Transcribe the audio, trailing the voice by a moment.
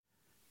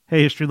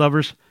Hey, history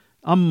lovers.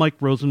 I'm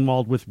Mike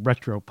Rosenwald with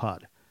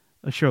Retropod,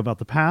 a show about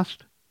the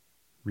past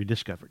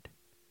rediscovered.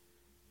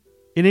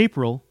 In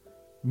April,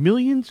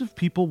 millions of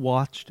people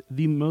watched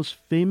the most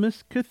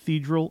famous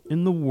cathedral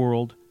in the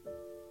world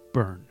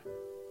burn.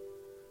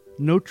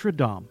 Notre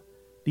Dame,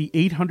 the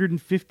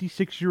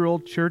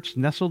 856-year-old church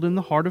nestled in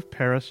the heart of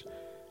Paris,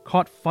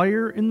 caught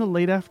fire in the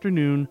late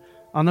afternoon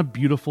on a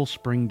beautiful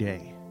spring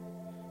day.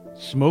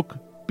 Smoke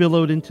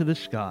billowed into the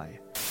sky.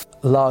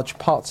 Large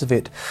parts of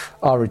it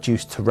are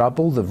reduced to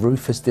rubble. The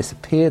roof has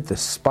disappeared. The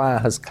spire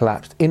has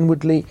collapsed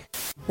inwardly.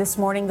 This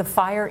morning, the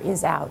fire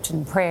is out,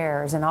 and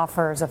prayers and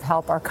offers of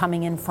help are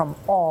coming in from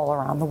all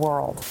around the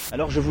world.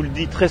 Alors je vous le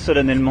dis très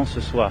solennellement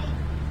ce soir.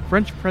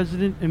 French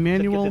President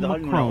Emmanuel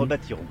Macron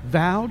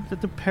vowed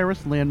that the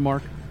Paris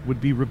landmark would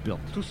be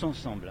rebuilt. Tous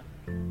ensemble.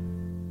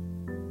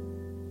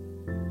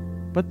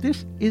 But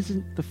this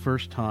isn't the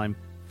first time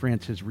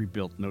France has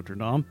rebuilt Notre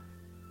Dame.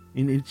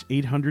 In its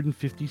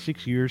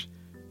 856 years,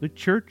 the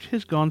church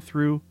has gone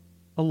through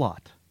a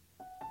lot.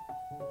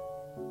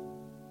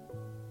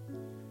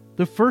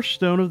 The first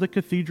stone of the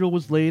cathedral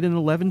was laid in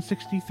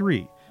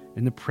 1163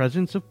 in the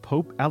presence of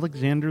Pope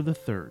Alexander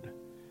III.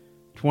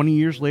 20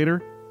 years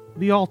later,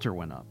 the altar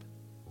went up.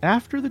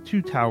 After the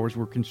two towers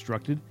were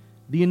constructed,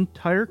 the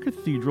entire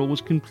cathedral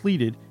was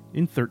completed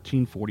in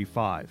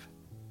 1345.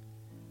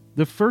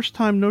 The first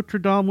time Notre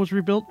Dame was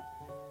rebuilt,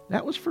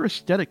 that was for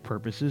aesthetic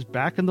purposes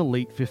back in the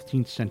late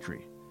 15th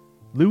century.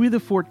 Louis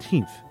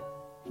XIV,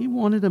 he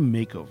wanted a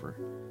makeover.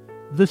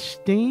 The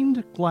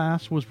stained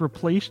glass was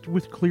replaced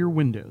with clear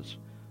windows.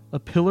 A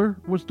pillar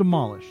was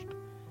demolished,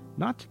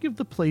 not to give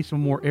the place a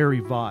more airy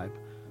vibe,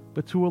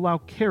 but to allow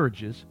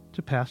carriages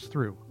to pass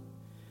through.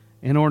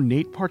 An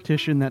ornate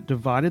partition that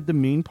divided the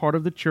main part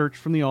of the church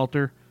from the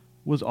altar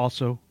was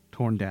also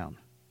torn down.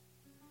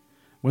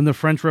 When the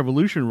French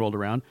Revolution rolled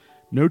around,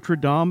 Notre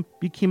Dame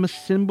became a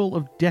symbol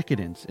of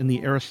decadence in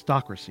the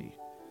aristocracy.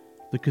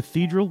 The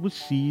cathedral was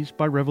seized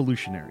by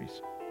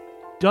revolutionaries.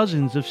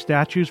 Dozens of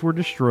statues were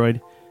destroyed,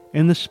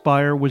 and the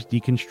spire was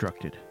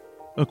deconstructed.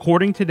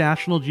 According to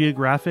National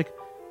Geographic,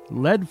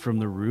 lead from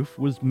the roof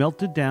was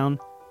melted down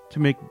to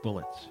make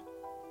bullets.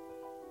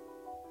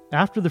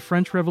 After the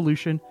French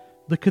Revolution,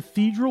 the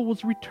cathedral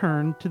was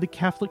returned to the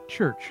Catholic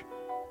Church,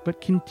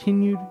 but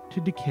continued to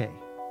decay.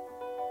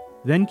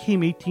 Then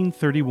came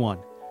 1831,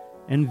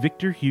 and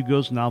Victor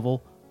Hugo's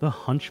novel, The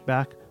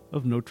Hunchback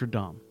of Notre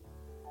Dame.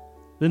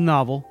 The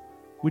novel,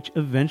 which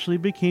eventually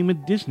became a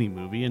Disney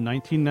movie in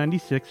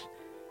 1996,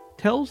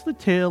 tells the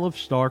tale of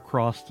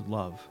star-crossed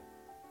love.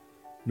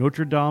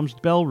 Notre Dame's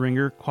bell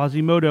ringer,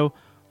 Quasimodo,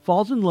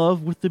 falls in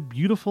love with the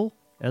beautiful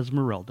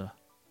Esmeralda.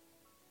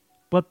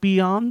 But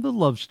beyond the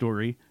love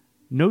story,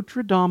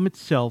 Notre Dame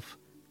itself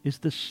is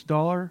the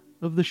star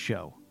of the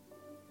show.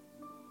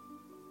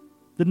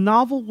 The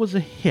novel was a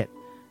hit,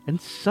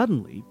 and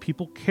suddenly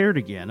people cared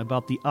again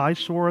about the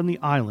eyesore on the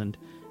island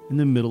in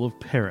the middle of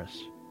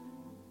Paris.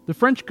 The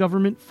French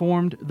government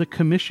formed the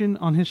Commission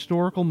on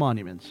Historical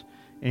Monuments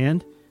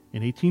and,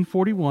 in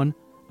 1841,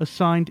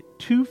 assigned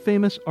two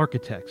famous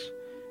architects,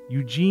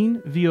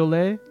 Eugène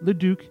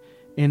Viollet-le-Duc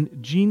and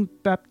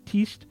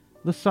Jean-Baptiste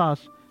Lassalle,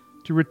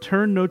 to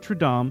return Notre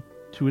Dame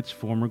to its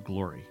former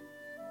glory.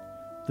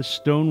 The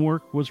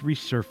stonework was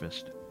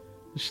resurfaced,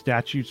 the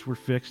statues were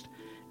fixed,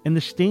 and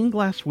the stained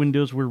glass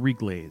windows were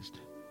reglazed.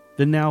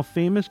 The now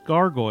famous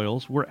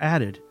gargoyles were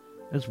added,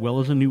 as well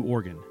as a new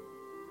organ.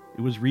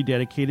 It was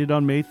rededicated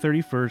on May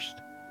 31st,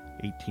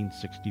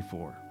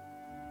 1864.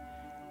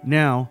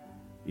 Now,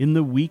 in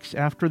the weeks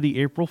after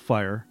the April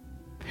fire,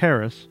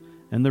 Paris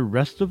and the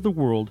rest of the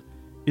world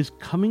is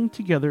coming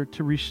together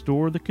to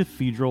restore the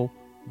cathedral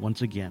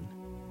once again.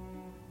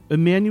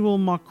 Emmanuel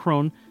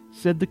Macron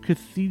said the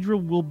cathedral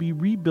will be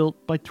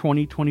rebuilt by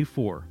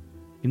 2024,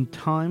 in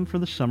time for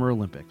the Summer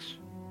Olympics.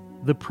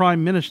 The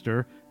Prime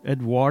Minister,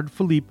 Edouard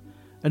Philippe,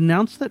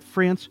 announced that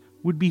France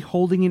would be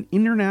holding an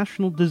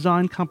international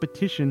design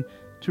competition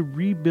to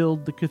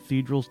rebuild the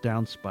cathedral's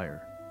down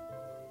spire.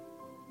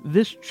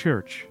 This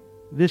church,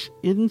 this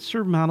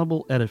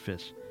insurmountable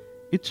edifice,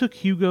 it took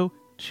Hugo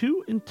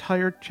 2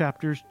 entire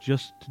chapters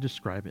just to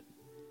describe it.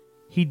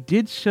 He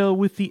did so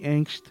with the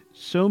angst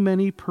so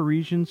many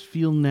Parisians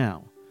feel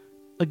now,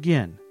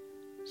 again,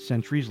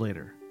 centuries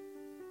later.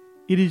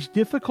 It is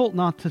difficult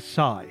not to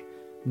sigh,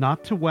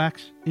 not to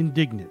wax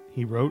indignant,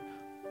 he wrote,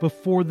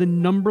 before the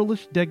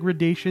numberless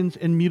degradations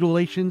and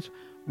mutilations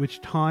which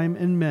time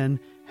and men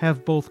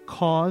have both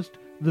caused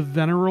the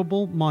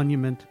venerable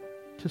monument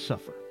to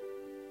suffer.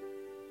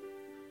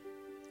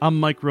 I'm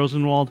Mike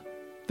Rosenwald.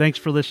 Thanks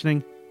for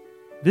listening.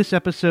 This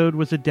episode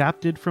was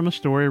adapted from a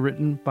story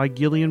written by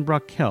Gillian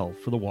Brockel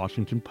for the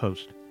Washington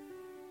Post.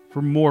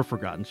 For more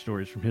forgotten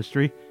stories from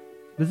history,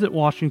 visit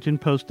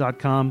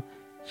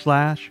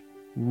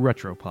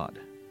WashingtonPost.com/retropod.